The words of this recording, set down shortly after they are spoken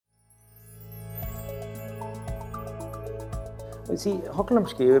Sí, hocalam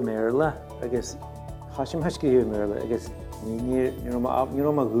scríomh méarla agus hasim scríomh méarla agus ní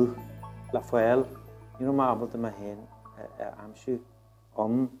ma gú le fóill, ní ma abalta ma hen amsú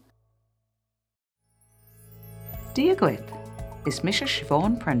Díot is mis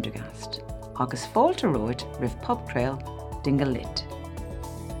Siobhan Prendergast agus fáilte roid rih pubcrail dinga lit.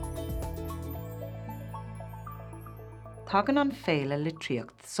 Tagan an féile le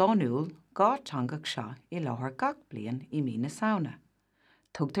tríocht sáúil gá tangach seo I láthair gach bliain I mína saona.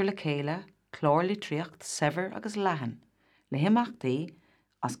 Tugtar le céile, chlór le tríocht sever agus lehan, le himachtaí,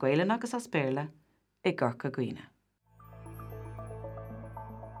 as gcuileann agus as béirle, I gcorca gcuoine.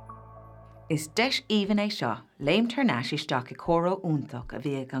 Is deis even é seo, léim tarnáis isteach I chor ó iontach a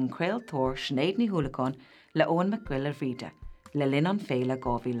bhí an creaaltóir Sinéad Ní Uallacháin le Eoghan Mac Giolla Bhríde, le linn an féile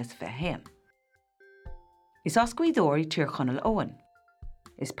 2021. Is oscuidóirí tíor chonal Eoghan.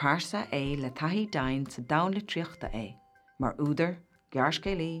 Is páirsa é le taithí dain sa dain le tríochta é, mar úidir,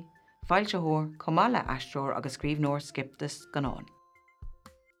 gearrscéalaí, fáilteóir, comála astróir agus scríbhneoir skiptas ganán.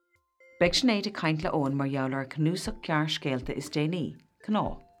 Beidh Sinéad a caint le Eoghan mar gheallar cnuasach gearrscéalta is déanaí,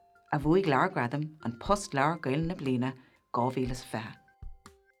 cná, a bhuaigh lear gradam an Post Leabhar Gaeilge na Bliana 2020.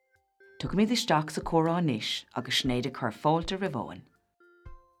 Tuga míad isteach sa chomhrá níos agus Sinéad a chur fáilte rih Eoghan.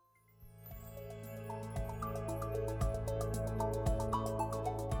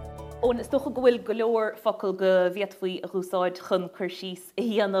 Ón is docha go bhfuil go leor focail go bhíadfaí a dhúsáid chun chur síos I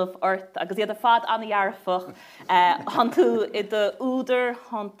dhéanamh ort agus iad a fad anna dhearfach han tú I de úidir,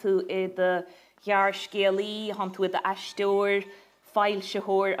 han tú I de gearrscéalaí, han tú I de aisteoir, fáill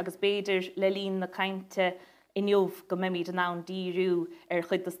seóir agus béidir le lín na cainte I neomh go mimid an ann díriú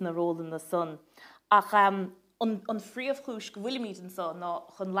chuidas na rólan na son. Ach an phríomhchúis go bhfuil míid an son ná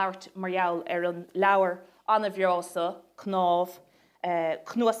chun labhart margheall an leabhar anna bhreasa, cnámh,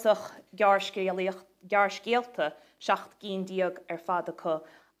 cnuasach gearrscéalta 7 díog fad acu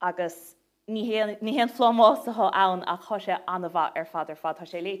agus ní héan flamásacha ann ach tho sé anna bheith fad tho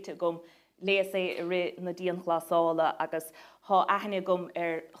sé léite gom léas é I ri na díon ghlasála agus tho aithne gom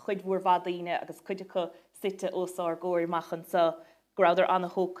chuidmhór bhadaíine agus chuide acu site ósár góir machchan sa gráidir anna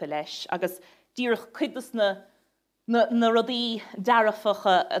hóca leis agus díoch chuidas na rudaí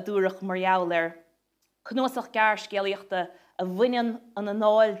dearafacha a dúrach margheall cnuasach gearrscéalaíochta a bhaineann an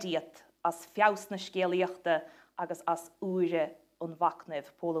anáil díot as feabhas na scéalaíochta agus as úire an mhachnaimh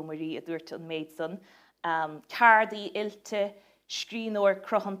Pól Ó Muirí a dúirt an méid san. Cardaí ilte, scríbhneoir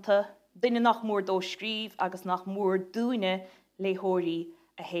cruthanta, duine nach mór dó scríb agus nach mór dúine léthirí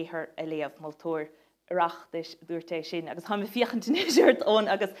a héthar a léamh moltóir reachtais dúirtéis sin. Agus ha fiochan tunéisiart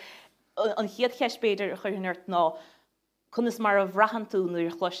ón agus an chiad cheisbéidir a chuirneirt ná chunas mar a bhreachan tú nuair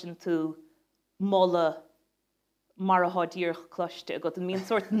chluiseann tú molla mar a hádíoch cloiste go an míon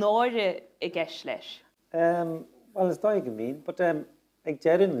sort náire I gceis leis. Well, is dá go mín, but ag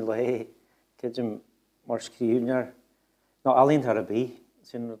dearinn le ceidim mar scríbhnear ná alíonn tar a bí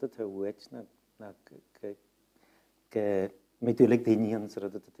sin rud atá bhuait na mé dúlaigh daoine an sa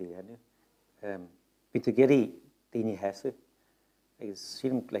rud atá dhéanú. Bhí tú géirí daoine heasú agus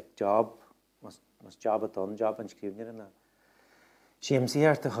sílim le job mas job atá job an scríbhnear na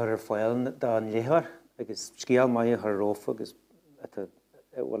siamsaíart a chur fáil dá an léthar agus scéal mai a rófa agus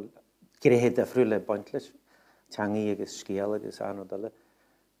bhfuil céhéad a friúil le baintlis teangaí agus scéal agus anodala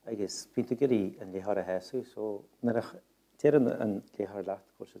agus bhí tú géirí an léthar a heasú so tíar an léthar leat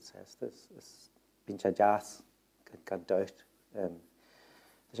go sé sésta is bhín sé jazz gan dóist. Tá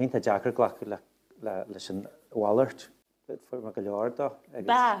sin tá deachar glac leis an bhallairt fu mar go leor dó.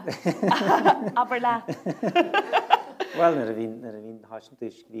 Ba! Aber le! Well, nar a bhín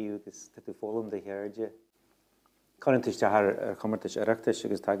haisintú scríú agus tú fólam de chéirde. Corintis ar chumartas iireachtas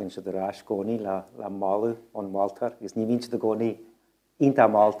agus tagann siad a rás gcónaí le mála ón Máltar, agus ní bhíonn siad a gcónaí ionta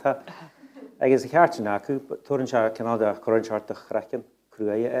Málta. Agus a cheart sin acu, tuarann se cinál a chorann seart a chrecin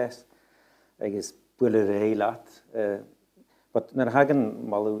cruaithe es, agus buaile ré leat. But nar hagan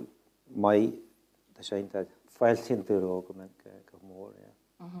mála mai tá sé ionta fáiltín dúró go mór.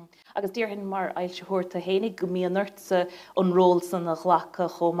 Agus díorhann mar ail seóirta hénig go míonart sa an ról san na ghlacha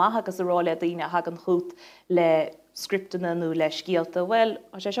chomá agus a ráile daoine hagan chuút le scriptana nó le scéalta. Well,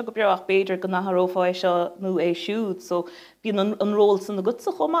 sé seo go bearach béidir go natharófáid seo nó é siúd, so bíon an ról san na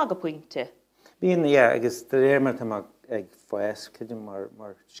gutsa chomá go pointe. Bíon, agus de réirmar tá ag fáis ceidim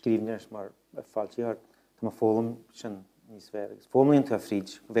mar scríbhnears mar fáiltíart tá má fólam sin níos bheith agus fómlíonn tú a fríd,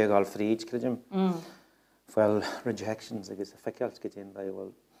 go bhéh gáil fríd ceidim. Well, rejections agus a feicealt go dtéan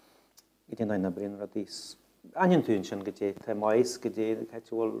bhfuil go dtéan na bríon rodí anion tún sin go dté tá mais go dté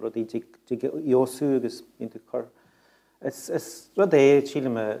bhfuil rodí iosú agus bíon tú chur. Is rud é síle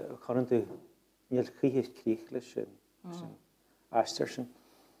me chuann tú níl chuithe críoch leis sin. aistear sin.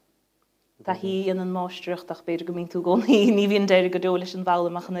 Tá hí in an máisteach beidir go mín tú gcónaí ní bhíon deir go dó leis an bhela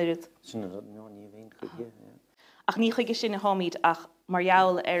machnaimh. Sin ní bhíon chuige. Ach ní chuige sin na hámíd ach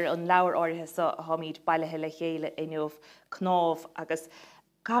margheall an leabhar áirithe sa a hámíd bailithe le chéile inmh cnámh agus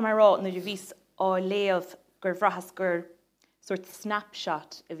camerará na bhís á léamh gur bhrachas gur sort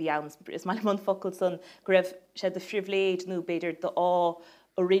snapshot a bhí ann. Is mai man focail san go raibh sé de frihléid nó beidir de á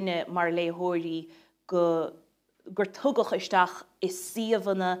ó rinne mar léthirí gur tugach isteach is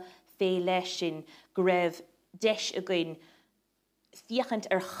siomhanna fé leis sin go raibh deis a gcuin fiachant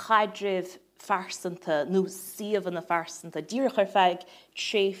ar chaidrimh farsanta nó siomhanna farsanta. Díreach ar feig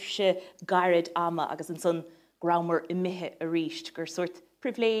tréifse garad ama agus an son gramar i mithe a ríist gur sort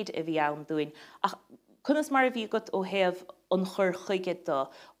prihléid a bhí ann dúin. Ach chunas mar a bhí gut ó héamh an chur chuige do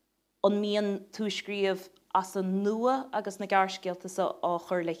an míon tú scríomh as an nua agus na gearrscéalta sa á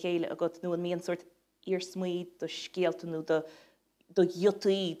chur le chéile a gut nó an míon sort ar smuoid do scéalta nó do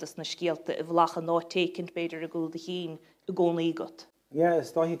diotaí dos na scéalta i bhlacha nátécint beidir a gúil de chin a gcónaí gut. Ja,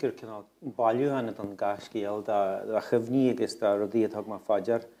 is dá gur cinál bailú hanna an gearrscéal a chumhní agus tá rodí thug má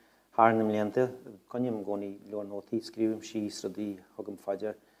faidir hána mblianta, conim gcónaí leor nótaí scríbim síos rodí thugam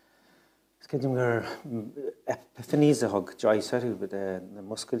faidir. Scidim gur epifaníos a thug joisarú na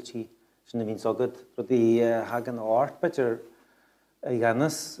muscailtí sin na bhín sogad rodí hagan áirt beidir a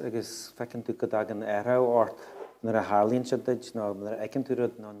ghanas agus fecinn tú go dagan airtha áirt nar a hálíonn se duid ná nar a ecinn tú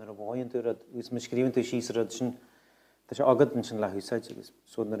rud ná nar a bháonn tú rud ús me scríbann tú síos rud sin tá sé agad an sin le húsáid agus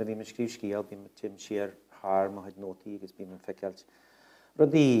so nar a bhí me scríb scéal bí me tim siar thar má chuid nótaí agus bí me feiceáilt.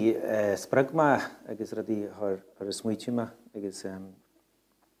 Rudí spragma agus rudí ar a smuitiúma agus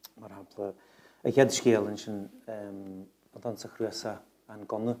mar hapla a chead scéal an sin an sa chruasa an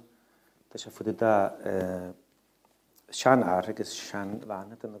gonu tá sé fuidir da sean ar agus sean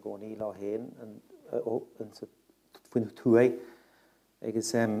bhana an na gcónaí lá héin an sa fuin túai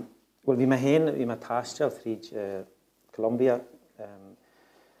agus bhfuil bhí me héin bhí me táisteal tríd Colombia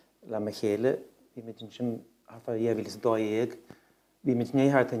le me chéile bhí me sin hafa dhéhhílas dóéag bhí me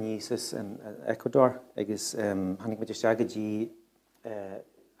néthart a níos in Ecuador agus hanig me teiste go dtí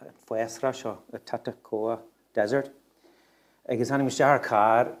foiesra seo a Tatacoa Desert agus hanig me stear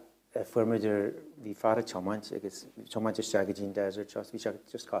car fuimiidir bhí far a chomaint agus chomaint teiste go dtí desert bhí se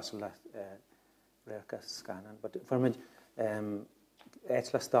just costal le récha scanan, but fuimiid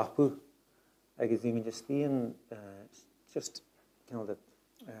éit le stopú agus bhí me just bhíon just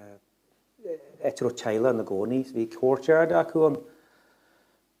éitir ó teile na gcónaí, bhí cuairteard acu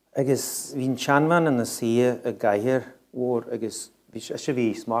agus bhín seanman in na si a gaiithir mhór agus sé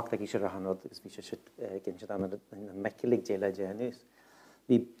bhí smacht ag sé a hanod agus bhí sé gin se an na meiceigh déile déanús.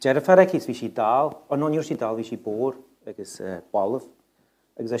 Bhí dearfarachís bhí sí dal, an nóíor sí dal bhí sí bór agus ballah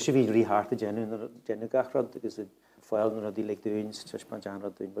agus sé bhí ríthart a déanú gachrod agus fáil na dí le dúins tuis má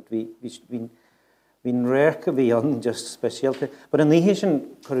deanrad dúin, but hín réircha bhí an just speisialta. But an níhé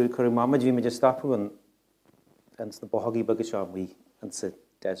sin chu mamad bhí me just stopú an na bothagaí bagad seo mí an sa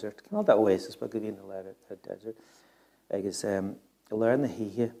desert. Cynál da oasis ba go bhíon na leir a desert. Agus leir na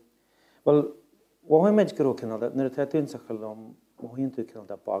híthe. Well, bhhaid go cynál nar a teún sa chalom móhíonn tú cynál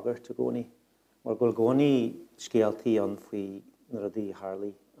da bagart a gcónaí. Mar goil gcónaí scéaltaí an faoi nar a dí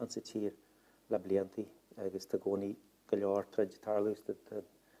Harlaí an sa tír le bliantaí agus tá gcónaí go leor treid tarlús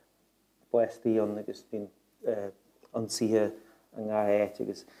buestaí an agus bhín an sithe an ngá éit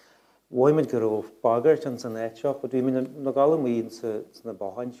agus bhhaid go bagart an san éit seo, but bhí na galam íon na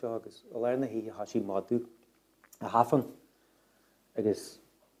báhain seo agus a leir na híthe hasí madú a hafan agus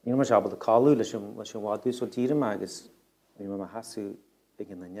ní mar seabal a cáú leis an bhádú so tíre me agus bhí me hasú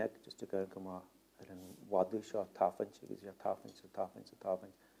ag an naneag just a gur go má ar an bhádú seo tafaint agus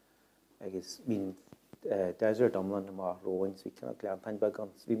tafaint agus bhín desert amlan na má róin so bhí cinna gleantain bag an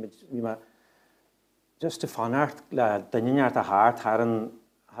bhí me just a fanart le daineart a háart thar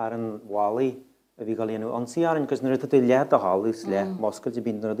an bhálaí a bhí gáilíonú ansaíaran cos nuair a tú lead a hálús le moscail de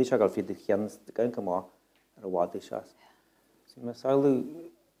bín nuair a dí se gáil fiad chean gan go má ar a bhádú seas. So me saoilú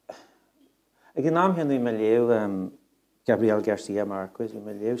ag an náam heanú me léamh Gabriel García Márquez bhí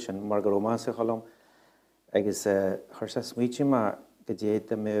me léamh sin mar go rómánsa chalom agus chuir sa smuoitiú mar go déad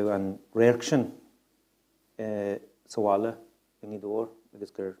de mé an réirc sin sáile i ngídóir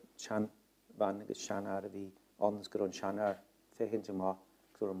agus gur sean bhain agus seanar a bhí annas gur an seanar fécinn má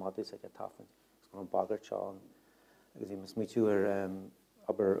gur madús ag a tafaint gus gur an bagart seán agus bhí me smuoitiú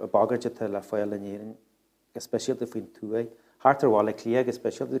aber a bagartte le fáil in éireann agus speisialta faoin túai. Hartar bhála clia agus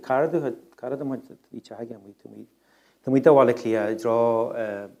speisialta carad am í teige an mí. Tá mí bhála clia i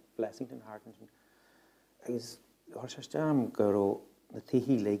drá Blessington Hartington. Agus thuir sé steam gur na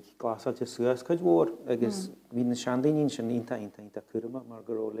tíhí le glasáilte suas chuid mhór agus bhí na seandaíonn sin ínta curma mar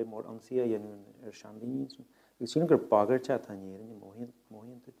gur ó le mór ansaí a dhéanú seandaíonn sin. Agus sin gur bagairt a tanéireann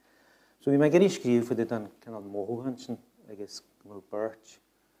móhíonn tú. So bhí me geirí scríomh fa an canál móthúhan sin agus go beirt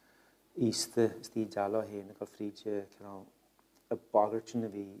ísta tí deala héna go fríide canál a bagairt sin a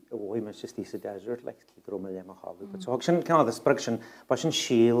bhí a bhhaim me tí sa desert le cí grom le a chabú. But so sin canál a sprag sin ba sin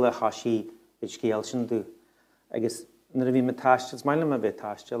síl a hasí i scéal sin dú. Agus na a bhí me taistil, maile me bheith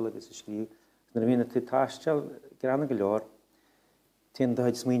taistil agus a scríú. Na a bhí na tú taistil granna go leor, tíon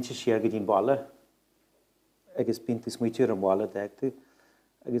doid smuointe siar go dtín balla, agus bín tú smuitiúr an balla deag tú.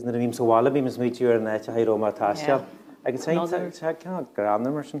 Agus na a bhím sa bhalla bhí me smuitiúr an éite haid róma taistil. Agus tá canál granna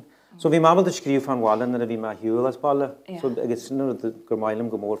mar sin. So bhí mábal a scríú fan bhalla na a bhí me hiúil as balla. So agus sin gur mailim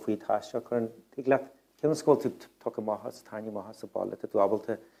go mór faoi taistil chun tí glac. Cén scóil tú tu maithas, taine maithas a balla, tú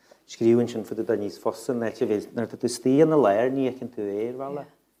ábalta scríúin sin fu a níos fosan nete bhés nar tú stíí an na léir ní cinn tú bhalla.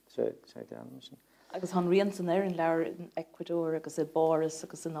 sé granna sin. Agus han rion san ar an leir in Ecuador agus i Boris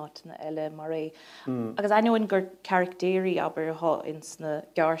agus in átainna eile mar é. Agus aine gur charactéirí aber ha in sna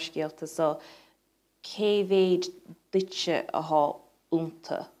gearrscéalta so cé bhéid duitse a ha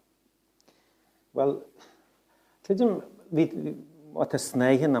únta. Well, tuidim wat a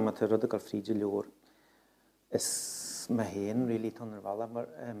snéhin am a rud a gur fríide leor is me héin rilí tan ar bhalla mar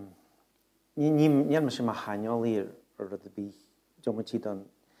níar me sem a hainol ír ar rud a bí jomatí an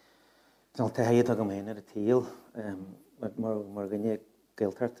tehéad a go méine a tíal mar gannne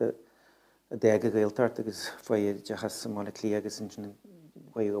gailtarta a déag a gailtart agus foiad dechas mána clí agus sin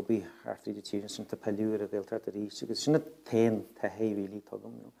bhaid go bí ar fríide tí sin ta peúr a gailtart a rís agus sinna tain tehé rilí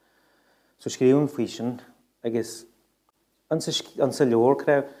tugam. So scríúm faoi sin agus an sa leor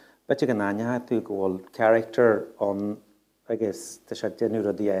creibh bete gan aine tú gohfuil character an agus tá sé denú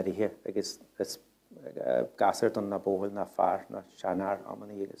a dhéirithe agus gasart an na bóil na fear na seanar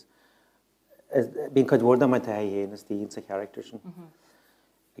ammaní agus. Bín chuid bhórda mai tá héana is tíonn sa character sin.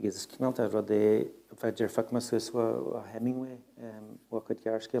 Agus cinálta rud é feidir feic mas a Hemingway bhá chuid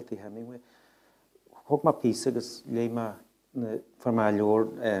gearrscéaltaí Hemingway. Thug má pí agus lé formá leor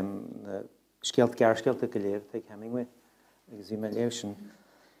scéalt gearrscéalta go léir ag Hemingway agus bhí me léir sin.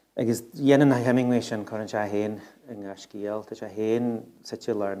 Agus dhéanaan na Hemingway sin chuann se héin in scéal, tá sé héin sa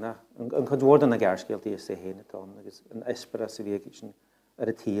te lena. An chud bhórda na gearrscéaltaí is sé héine tá agus an ispera sa bhí sin ar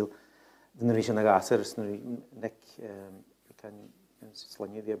a tíl. Dna bhí sin na gasar is nec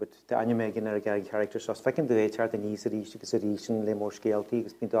slaniu bhí, but tá aine mé gin ar a gearg character sos fecinn do éteart a níos a ríis agus a ríis sin le mór scéaltaí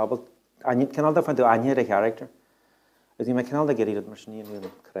agus bín ábal canál da fan tú aine a character. Agus bhí me canál da geíad mar sin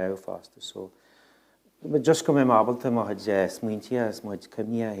íon creibh fásta so. Just go mé mábalta má smuointí as muid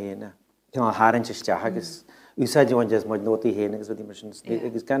cumní a héna. Canál háint isteach agus úsáidúhain de muid nótaí héna agus bhí mar sin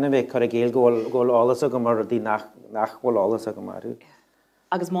agus ganna bheith chu a géal ggóil álas a go mar a dtí nachhil álas a go marú.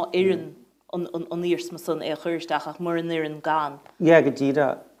 Agus má éan an írs me san é chuirteach ach mar an éan gan. Ié, go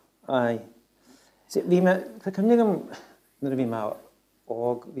ddíra. Bhí me, tá cumnigam nar a bhí má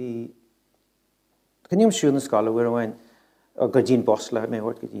ág, bhí... Cynniam siún na scala bhuiir amhain, go dín bosla, mé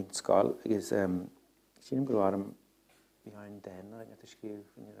hort go dín scala, agus sínam go bhharm bhíáin déna, a gata scríomh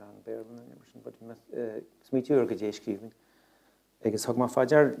in ran beirban, but smítiúr go dé scríomhin. Agus thug má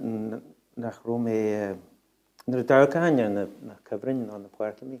faidir nach róm é... Nar a darca haine na cyfrin na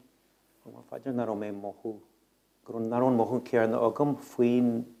páirt mi. Má faidir na róm é mothú. Grún na rón mothú céar na agam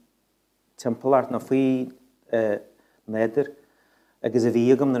faoin timpolart na faoi néidir. Agus a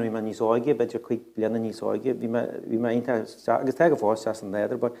bhí agam na bhí me níos áige, beidir chuig bliana níos áige. Bhí me agus teag a fás an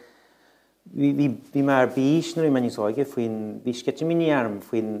néidir, but bhí me ar bís na bhí me níos áige faoin bhí scete mí arm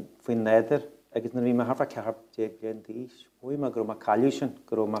faoin néidir. Agus na bhí me hafa cearb déag blian díis. Bhí me gur má caiú sin,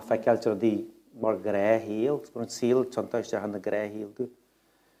 gur má feiceiltear dí mar gré híal, gur an síl tantáiste an na gré híal dú.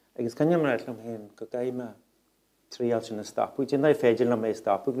 Agus cynniam réitlam héin, go gaim me tríal sin na stapú. Dyn na féidir na mé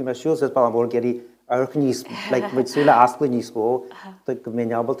stapú. Bhí me siúil sa bala mór geirí arch níos, bhid súla ascla níos bó, go mé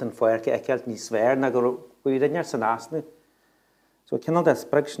neabalt an foiirce eceilt níos svér, na gur bhuiidir san asna. So cinál de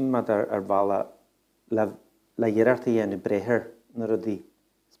sprag sin mad ar bhla le dhéararta dhéanú brethir na rudí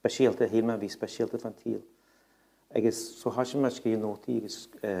speisialta, hí me bhí speisialta fan tíl. Agus so hasin me scríú nótaí agus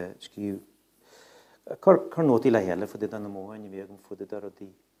scríú Cur nótaí le heile fudid an na móhain bhí an fudid ar dí.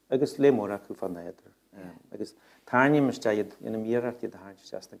 Agus le mór acu fan néidir. Agus táine mar staiad ina míarart iad háint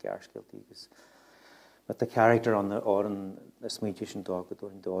seas na gearrscéaltaí agus but the character an áran na smuitiú sin dágad ó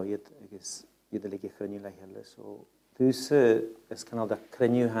an dáiad agus iad le chruniú le heile. So dús is canál de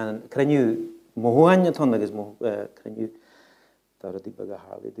cruniú móhain atá agus cruniú dar a dí bag a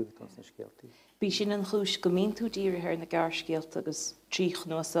hálaí dú tan na scéaltaí. Bhí sin an chúis go mín tú díire ar na gearrscéalta agus trí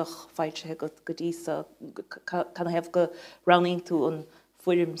cnuasach fáilte go dísa can hebh go raníonn tú an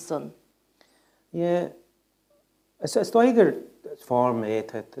fuirim san. Ie, is dóigur fám é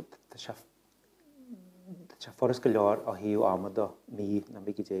se forras go leor a hiú amada mí na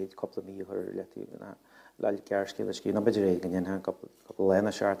Bígí déid coppla mí chuir leitú le gearrscéalta sciú na beidir éigean an coppla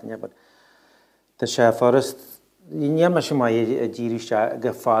lena seaartaine, but tá se forras níam se mai a ddírí se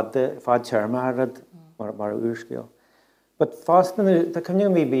go fad tearmarad mar úrscéal. But fástan tá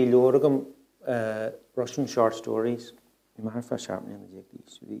cymniú mí bí leor agam Russian short stories, i mar fa seaartne na déag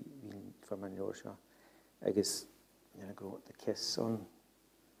dís, hí form an leor seo, agus go the kiss on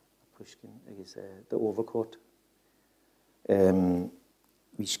Pushkin, agus the overcoat.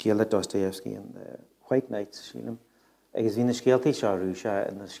 Bhí scéala Dostoevsky an White Nights sílim. Agus bhí na scéaltaí seo rúise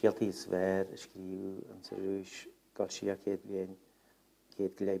an na scéaltaí svéir a scríú an sa rúis gáil si a céad bliain,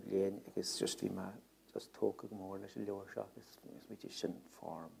 céad go leib bliain, agus just bhí mar just tóca go mór leis a leor seo, agus bhí sin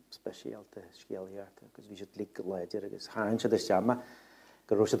form speisialta scéalaíochta, agus bhí siad lig go leidir, agus háin siad is teama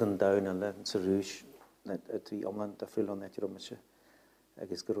go rúise an dain an le an sa rúis bhí omlan a friúil an nettir se,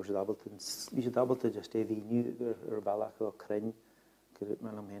 agus go rúise bhí sé dabalta just é bhíniu ar bailach ó crin, gur me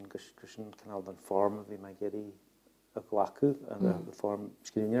am hen sin canál an form bhí me geirí a glacu, an form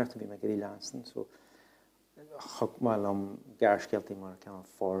scrínearta bhí me geirí leansan, so chug máil am gearrscéaltaí mar can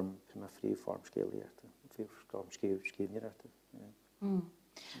form me frí form scéalaíochta, frí form scrínearta.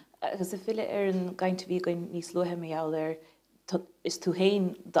 Agus a fille ar an gaint bhí goin níos luthe mé eall is tú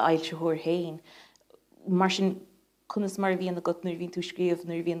héin de ailte thóir héin. Mar sin chunas mar bhíon a gut nuair bhíonn tú scríomh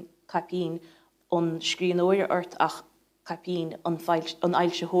nuair bhíon capín an scríon óir ort ach capín an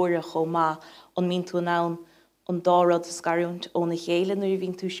ailte thóire chomá an mín tú anán an dárad scarúnt ó na chéile nuair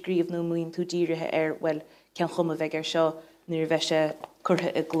bhíonn tú scríomh nó muoinn tú díirithe ar well cean chuma bheith ar seo nuair bheith sé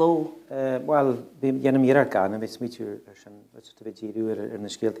curtha i gló. Well, bhí dhéanam ar gan a bheith smitiú ar sin bheith díú ar na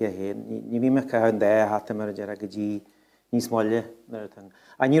scéaltaí a héin. Ní bhí me an dé hata mar a dear a go dí níos máile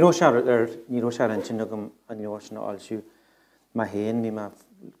a ní ró an sin agam an leor sin áilsiú má héin bhí me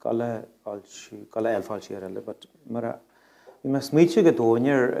gala eilfáilsiú ar eile, but mar bhí me smitiú go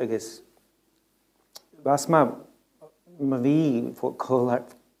dóinear agus bheas má bhí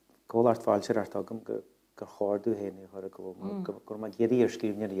cóláart fáilseir ar agam gur chordú héna chu gur má géirí ar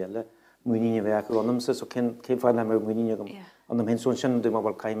scríbne eile muoine bheith anamsa, so cén fáil le mar muoine agam an am hensún sin dú má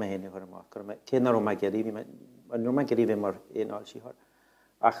bhil caiime héna chu amach, cén ar ó má géirí nó má géirí bheith mar éáil síthir.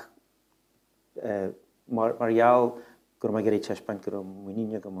 Ach margheall gur má géirí teispaint gur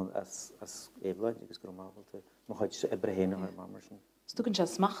muoine agam as éhlaid, agus gur mábhailta má chuid ibre héna ar mar sin. Stúgann se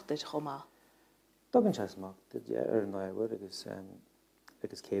smachtaid chomá? Tugann se smachtaid ar an áhar agus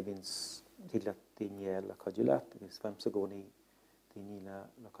cébhíns tíla daoine le codúla, agus feimsa gcónaí daoine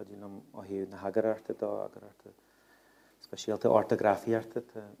le codúlam ó hiú na hagararta dá agararta speisialta ortografíarta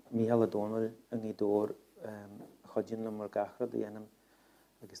míhall a dónal an í dór chodúlam mar gachrad dhéanam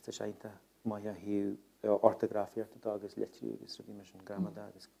agus tá seinta mai a hiú ortografíarta dá agus letriú agus ra bhí mar sin gramada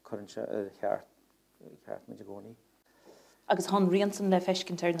agus chuann se cheart me gcónaí. Agus hon riansan le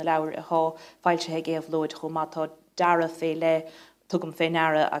feiscintear na leabhar a há fáilte ag éamh lóid chomátá dara fé le tugam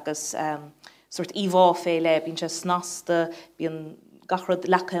féinara agus sort íhá fé le bíonn se snasta bíon gachrad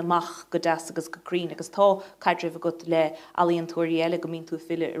lecha amach go deas agus go crín agus tá caidrih go le alíontóirí eile go mín tú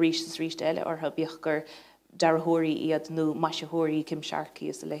fille ríis ríiste eile ortha bíoch gur darthirí iad nó maisethirí Kim Sharkey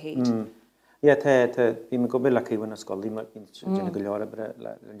is le héad. Ie, bhí me go bil lecha bhain na scoilí mar bhín sinna go leora bre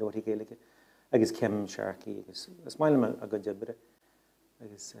le leorí Gaeilge agus Kim Sharkey agus is maile me a go debre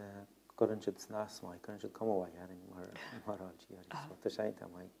agus gorann siad snas mai, gorann siad comhhain mar áiltí tá seinta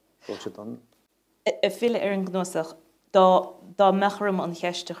mai go siad don. I fille ar an gnuasach dá mecharim an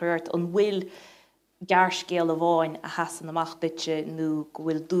cheiste chuirt an bhfuil gearrscéal a bháin a hasan amach bitse nó go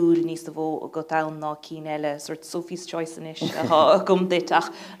bhfuil dúil níos a bhó a go dam ná cí eile sort Sophie's Choice inis a gom dit ach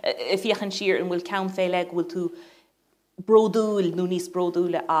i fiochan siar an bhfuil ceann féile bhfuil tú brodúil nó níos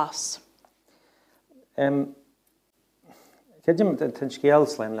brodúile as. Ceidim tan scéal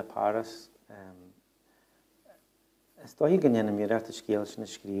sléim le páras is dóí gannne mí réit a scéal sin na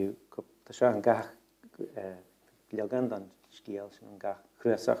scríú tá se an gach legan an scéal sin an gach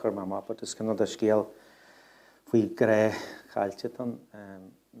cnuasach ar má but is cynod a scéal faoi gré chailte an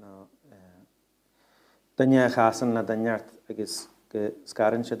dunne chasan na dunneart agus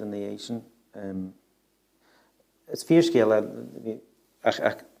scarann siad an ééis sin. Is fíor scéal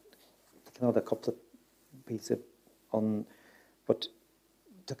ach cynod a coppla písa an but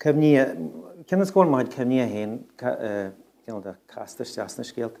tá cemní cinna scóir maid cemní a héin cynod a castas deas na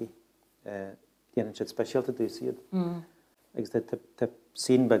scéaltaí déanann siad speisialta dús iad agus tá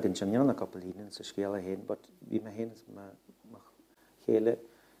sin bag an sin na capelín sa scéal a hen, but bhí me hen chéile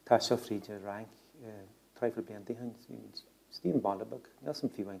tá seo fríide rank treifil blian dihun Stíon ballabag, nes an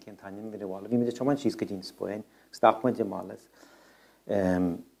fiúhain cén tainin bhí bhála, bhí me de chomáin síos go dtín spóin, stachmaid de malas.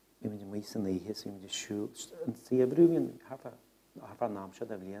 Bhí me de muos an éhis, bhí me de siú, an tí a brúhíon harfa nám seo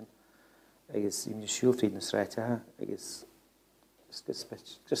a bblion, agus bhí me de siú fríd na sráitethe, agus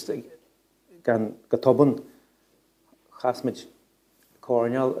just gan go toban chasmid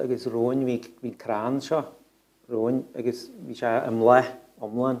córneal agus róin bhí crán seo, róin agus bhí se am le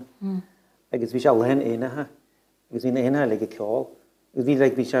omlan, agus bhí se lehan éanathe, agus bhí éana le go ceáil, agus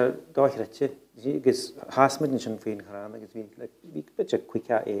bhí se dáithreite, agus hasmid sin faoin chrán, agus bhí bit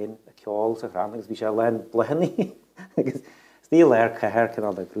cuiice éon a ceáil sa chrán, agus bhí se lehan blehannaí, agus stíl leir ceir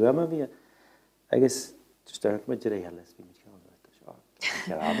canál a grúama bhí, agus start muid de réhelas bhí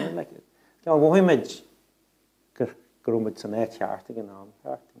ceáil le ceáil bhhuiimiid grúmid san éir teartta an ná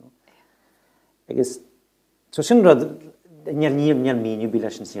teartta. Agus so sin rud níl míniu bí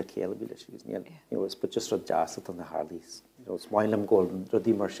leis an sír céile bí leis níl but just rud deasat an na hálís. Smáilm golden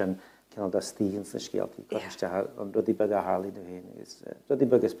rudí mar sin ceann da stígan sa scéaltaí goiste an rudí bag a hálí do héin agus rudí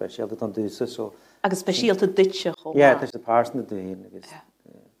bag spéisialta an dúsa so agus spéisialta duitse chomh. Ja, tá sé páirt do héin agus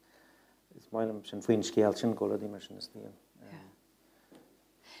smáilm sin faoin scéal sin go rudí mar sin na stígan.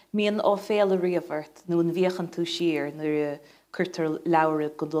 Míon á féle riamhart nó an bhíochan tú siar nuair chuirtar leabhar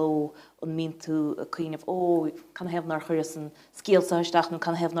go dó an mín tú a cuioineh can hebhnar churas an scéalsaisteach nó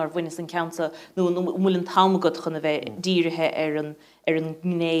can hebhnar bhaine an ceanta nó bhfuil an tamagad chuna bheith díirithe ar an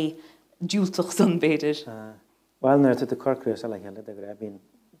gné dúilteach san béidir. Well nuir tú corcras a le heile a raibh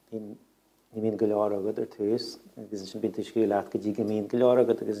ní mín go leor agad ar túús, agus sin bit sciú leat go dtí go mín go leor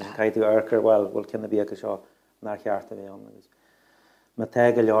agad agus caiitú arcar bhil cinna bí go seo ná cheartta bhéh an agus. Ma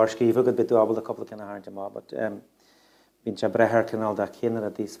te go leor scríomh go bitú abal a coppla cinna háinte má, but bhín se brethir cinál de cinar a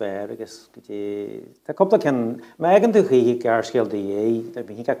dtí sféir agus go dtí tá coppla cin megan tú chuí gearrscéalta a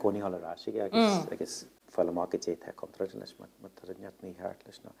bhí hí gcóí háráise agus fáil amach go dtí te contra leis tar net mí háart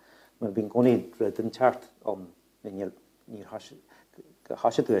leis ná. Mar bhín gcóí an teart an níor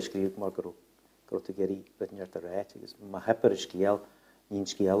hasise tú scríomh mar go tú geirí neart a réit agus má hepar a scéal níon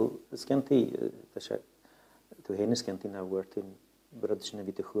scéal scintaí tú héna scintaí na bhhuirtún brud sinna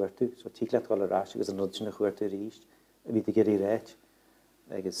bhí a chuirtú, so tíleat gáil arás agus an nod sinna chuirtú ríist a bhí a geirí réit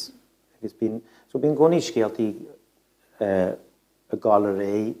agus bín gcóí scéaltaí a gáil a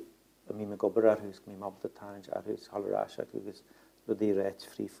ré a mí me gobar arthús go mí mabal a táint arthús hallarás agus rudí réit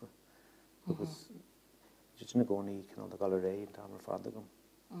frífa agus sinna gcóí cinál a gáil a ré an támar fáda gom.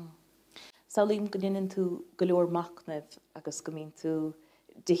 Saolíonn go dionann tú go leor mhachnaimh agus go mín tú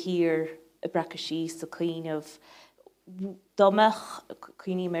de hir a breca síos a cuioineh Domach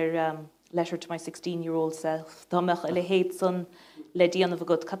cuioine mar letter to my 16-year-old self. Domach le héad san le díanamh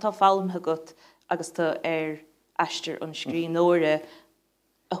agat catá fálamthe agat agus tá ar aistear an scrín nóire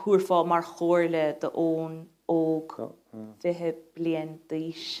a thuairfá mar chóirle de ón óg fithe blian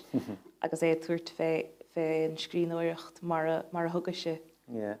d'aois agus é tuairt fé an scrín nóireacht mar a thugaise.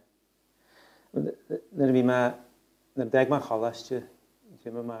 Ja. Nar bhí me nar beag mar chalaiste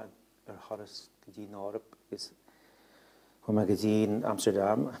bhí me ar choras go dtí nárap agus Chum go dtí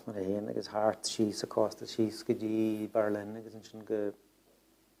Amsterdam mar a héana agus háart síos a costa síos go dtí Berlin agus an sin go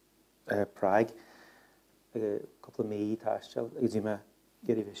Prague coppla mí táisteil agus bhí me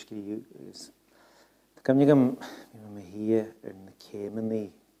geirí bheith scríú agus Tá cam nígam bhí me hí ar na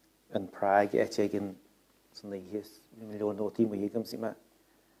céimeannaí an Prague gin san íhis bhí me leon nótaí mo hígam sí me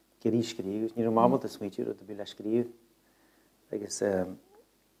geirí scríú ní mámad a smuitiú a bhí le scríú agus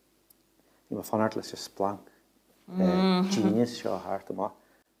bhí me fanart leis splank genius seo háart amach.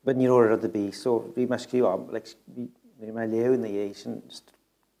 But ní óir rud a bí, so bhí me scríú bhí me léú na dhé sin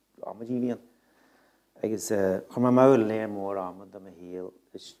amadí bhíon. Agus chur me máil léir mór amad am a héal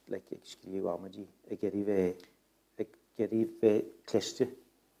ag scríú amadí ag geirí bheith cliste,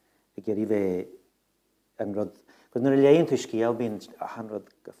 ag geirí bheith an rud. Chud nuair a léonn tú scéal bíon an rud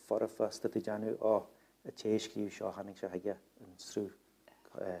go forrafas a tú deanú a té scríú seo hanig se haige an srú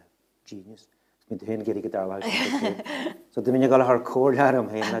genius. Mynd hyn gyrru gyda'r lawr. So dim yn ygol ar cwrdd am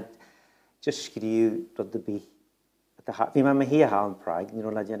hyn, a just sgriw rod y bi. Fi ma hi a hael yn Prague, ni'n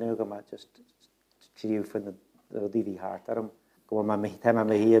rhywle dyn nhw ma just sgriw ffyn rod i fi hart ar am. Gwbo ma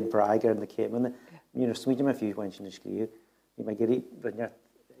hi yn Prague ar yn y cym. Ni'n smwydio ma ffiw gwain sy'n sgriw. Fi ma gyrru rydniad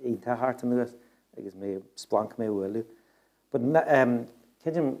ein ta hart yn ddod, agos me splank me wylw. But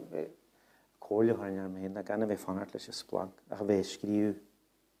cydym cwrdd ar hyn am hyn, a gan y fe ffanart leis y splank, a fe sgriw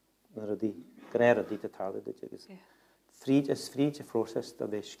na rod i. Gréir a dít a tarlaide agus. Fríd a frósas a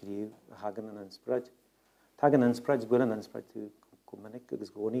bheith scríú a hagan an anspraid. Tá an inspraid buil an inspraid tú go minic agus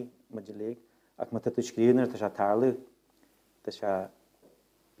gcónaí muid le ach má tú scríúnar tá se tarlaú tá se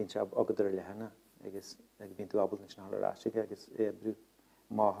bíonn se agadidir lehanana agus bíonn tú abal na snálarráise agus brú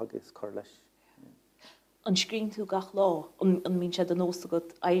máth agus chur leis. An scrín tú gach lá an mín sé an nósta go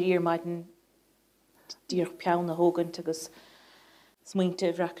éiríar maidin díoch peann na hógant agus smuointe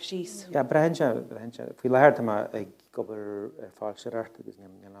bhreacha síos. Ja, brehan se. Fí leir ag gobar fáil sé art agus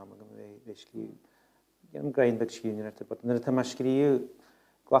neam ná go bheith scríú. An grain bheith scríúnirta, but nuair tá scríú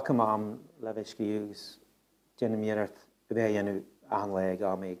glac am le bheith scríú agus déanam míart go bheith dhéanú an le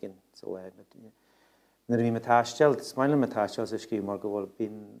gá méigin so le. Nuair bhí metáistealt, smaile metáistealt a scríú mar go bhfuil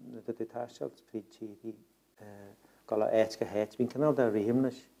bíon na táistealt príd gala éit go héit. Bhín canál de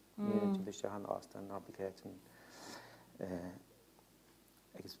rihimnes, ní bhí se an ástan nábicéit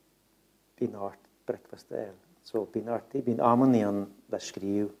agus bín áirt breicfast éil. So bín áirtaí, bín ammaníon le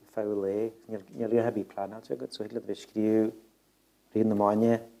scríú fáil le, ní le hebí planáte agad, so hiad bheith scríú rion na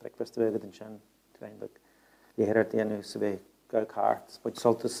máine breicfast agad an sin, trein léhéir déanú sa bheith gael cáirt, bud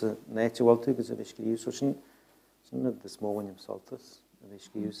soltas a néite bhiltú agus a bheith scríú, so sin na de smóhainnim soltas a bheith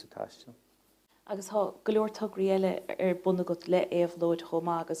scríú sa táisteal. Agus go leor tug riile buna go le éamhlóid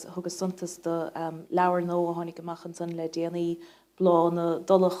chomá agus thugus suntas do leabhar nó a tháinig amachchan san le déanaí blána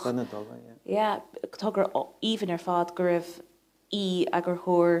dulach. Blána dulach, ja. Tugur íhan fad go raibh agur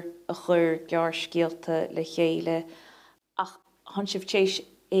thóir a chur gearrscéalta le chéile ach than sibh tééis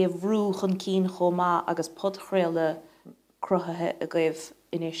bhrú chun cín chomá agus podchréile cruthathe a gaibh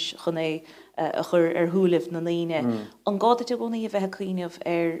inis chun a chur thuúlah na naoine. An gáda te gcónaí a bheith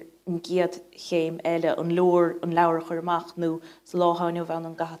cuioineh an giad chéim eile an leabhar chur amach nó sa láthainneamh bhean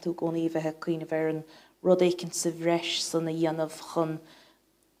an gathú gcónaí bheith cuioineh an rud écinn sa bhreis sanna dhéanamh chun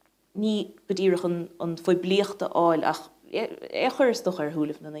ní godíirech an foioi bliochta áil ach chuirstoch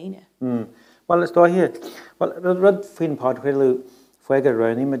thuúlah na naoine. Well, is dóthe. Well, rud faoin pádchréilú foiige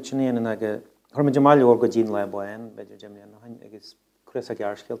roiní me sinnéana aga chuid deáil or go dín le buin beidir deimlíon hain agus cruas a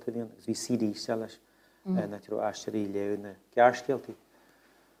gearrscéalta díon agus bhí CD se leis na tú aisteí leo na gearrscéaltaí.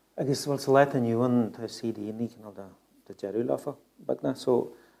 Agus bhfuil sa leit aniuan tá CD ní canál de dearú lefa bagna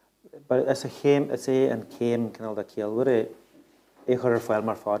so is a chéim is an céim canál de céalhar chur fáil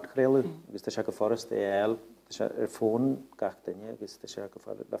mar fádchréilú agus tá se go forrast éil tá se fón gach daine agus tá se go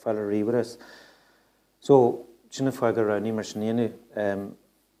le fáil a riomhras. So sinna foiige roiní mar sinnéanú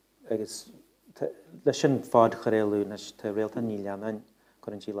agus leis sin fád choréilú nes tá réalta ní leanain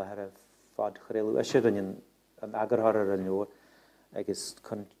chun tí le ar fád choréilú a siad an agarthar ar an leor agus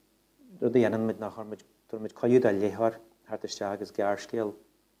chun rud dhéanaan mid nach chuid caiúd a léthar hartiste agus gearrscéal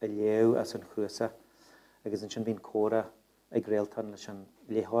a léú as an chruasa agus an sin bhín córa ag réaltan leis an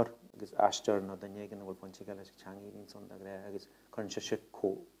léthar agus aistear nó daine an bhfuil pointí leis teangaí bhín son agré agus chun se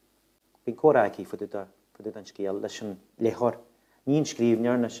bhín córa aici fudud an scéal leis an léthar. Níon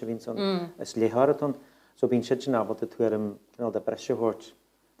scríbnear na se bhín son is létharaton, so bhín siad sin ábalta tuairm canál de breisithirt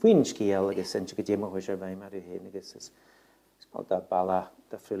faoin scéal agus sin go déime chuir bheith mar héin agus is de bailla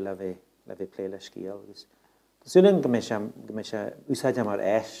de friúil le bheith plé le scéal agus. Tásúlann go mé se úsáide mar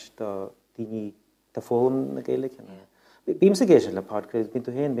éis do daoine de fóm na Gaeilge. Bím sa géisi le pádcréil, bín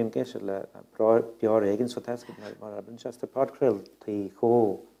tú héin bím géisi le Beo Ar Éigean so teas mar abin se de pádcréil taí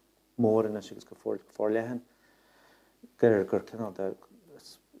có mór in agus go fórlehan. Gur canál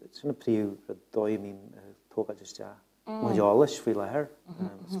sinna príú a dóimín tógáiliste maiális fao lethir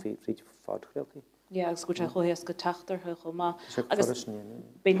frí fádchréiltaí. Ja, agus go chohéas go teachtartha chomá. Agus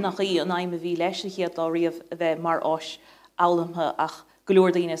bin nach í an aimime bhí leis chéad á riamh a bheith mar áis álamtha ach go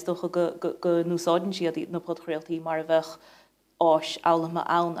leor daoine stocha go núsáidan siad na podchréiltaí mar a bheith áis álamtha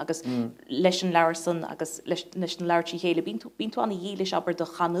ann agus leis an leabhar san agus leis an leabhartí chéile bín tú anna dhílis aber do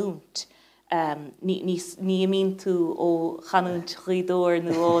chanúnt. Ní mín tú ó chanúnt chuidóir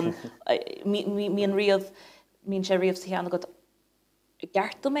nó míon riamh mín sé riamh sa cheanna go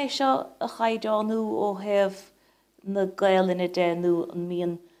Geartta mé seo a chaidánú ó heh na Gaeilge déanú an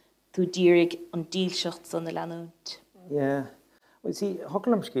míon tú dírig an díalseacht san na leanúnt. Yeah. Well, sí,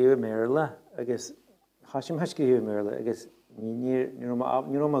 hocail am scríú méile agus háisim scríú méile agus ní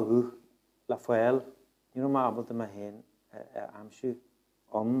má gú le foiil, ní má abalta a héin amsú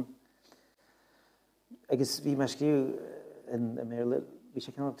agus bhí me scríú in méile, bhí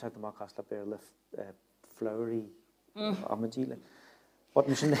sé ceann teach amachchas le béir le flowerí amadí. Wat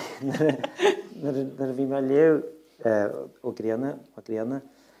me sin na bhí me léú ó Bliana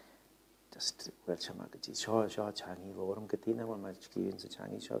just bhfuil se mar gotí seo teangaí bhórm go dtíine bhfuil mar scríonn sa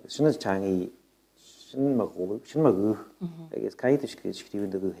teangaí seo. Sinna teangaí sin mar gú agus caiith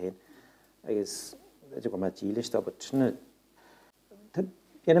scríonn do bhú héin agus go mar dílis tá sinna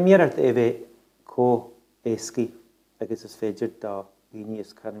Bíanna míart é bheith có éascaí agus is féidir dá bhíní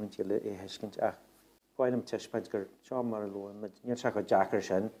is canhaintile heiscint ach. Bhaineann teispaid gur seo mar luan, níl se go deachar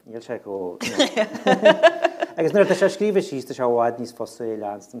sin, níl se go... Agus nuair sé scríomh síos se bháid níos fosa é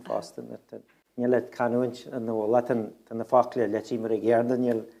leanstan fástan. Níl le canhaint an bhla tan na fácla letí mar géarna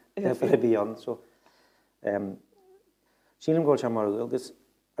níl bíon. Sílim ggóil se mar agus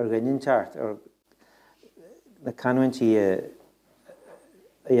ar ghainn teart ar na canhaintí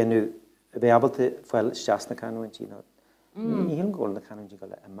dhéanú bheith abalta foiil steas na canhaintí. Ní hílim ggóil na canhaintí go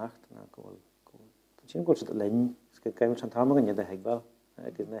le imeacht na ggóil. Sílim ggóil se linn, go gaimil an támagan iad a heagháil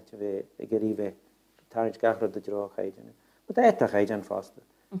agus nete bheith i geirí bheith tarint gachar do dro chaidena. But éachtach chaidena fásta.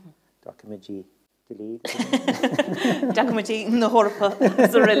 Documentí delete. Documentí na hórpa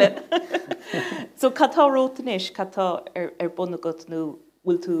sa riile. So catá róta níos, catá ar buna gut nó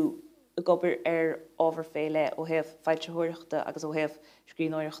bhfuil tú a gobar ar ábhar féile ó heh fáilteoireachta agus ó heh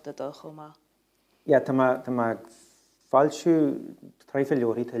scríbhneoireachta do chomá. Ja, tá fáilsiú treifa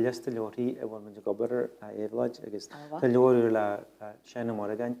leorí, tá lista leorí a bhfuil muid gobar a éhlaid agus tá leorú le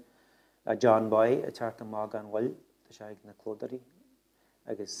Sinéad Ní a John Boy a teart amach an bhfuil tá sé ag na clódarí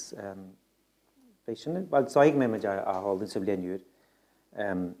agus béisina bhil saig mé meid a hálann sa blianúr.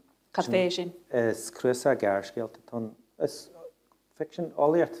 Cad fé sin? Is cnuasach gearrscéalta tón is fiction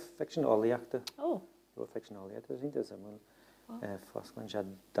álaíochta. Oh. Lo fiction álaíochta is ínta samúil foscain se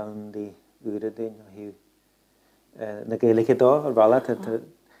dandaí úire dain a hiú na Gaeilge dá ar bhela tá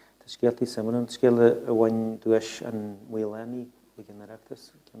scéaltaí samúil scéala a bhain dúis an mhuileanní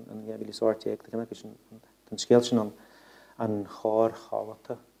generatas an bhí sorteach gan an scéal sin an chor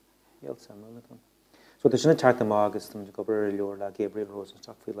cháhata héal samúla. So tá sinna teart amach agus tá gobar leor le Gabriel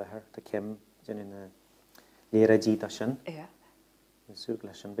Rosenstock faoi lethir tá Kim déanú na léire díot sin. Sú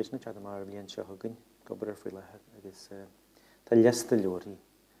lei sin béisna teart amach blion seo thugann gobar faoi lethir agus tá lista leorí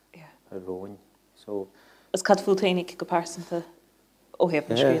a róin. Is cad fuaitainnig go pásanta ó heh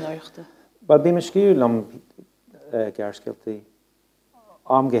na scríbhneoireachta? Well, bí me scríú am gearrscéaltaí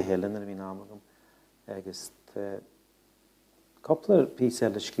amgehéileann ar bhí námagam agus coppla písa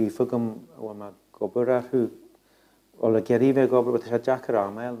le scrífagam bhfuil me gobar arthú ó le geirí bheith gobar bhfuil sé deachar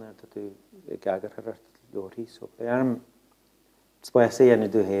anáil nar tú gagar ar leorí. So arm spáis é dhéanú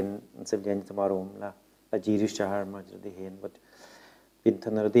dú héin an sa bblianaí maróm le ddíiriúiste ar mar dú héin, bud bhín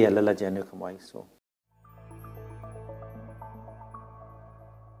tan ar déile le déanú go maiid.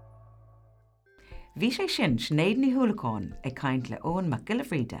 Bhí sé sin Sinéad Ní Uallacháin ag caint le Eoghan Mac Giolla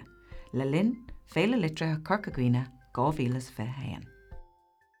Bhríde le linn féile litre Corcaigh 2021.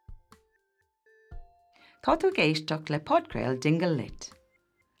 Tá tú géisteach le podcréil dingle lit,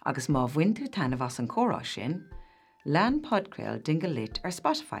 agus má bhain tú tanamh an chorrá sin, lean podcréil dingle lit ar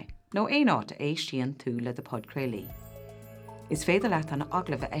Spotify nó éáit a éistíonn tú le de podcréilí. Is féidir leat an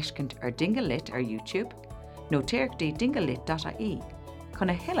aglah eiscint ar dingle lit ar YouTube nó téirgtaí dinglelit.ie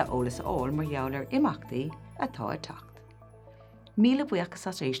chuna heile ólas áil mar gheallar imeachtaí atá i tacht. Míle buíochas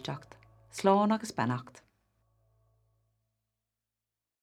as éisteacht, sláán agus beannacht,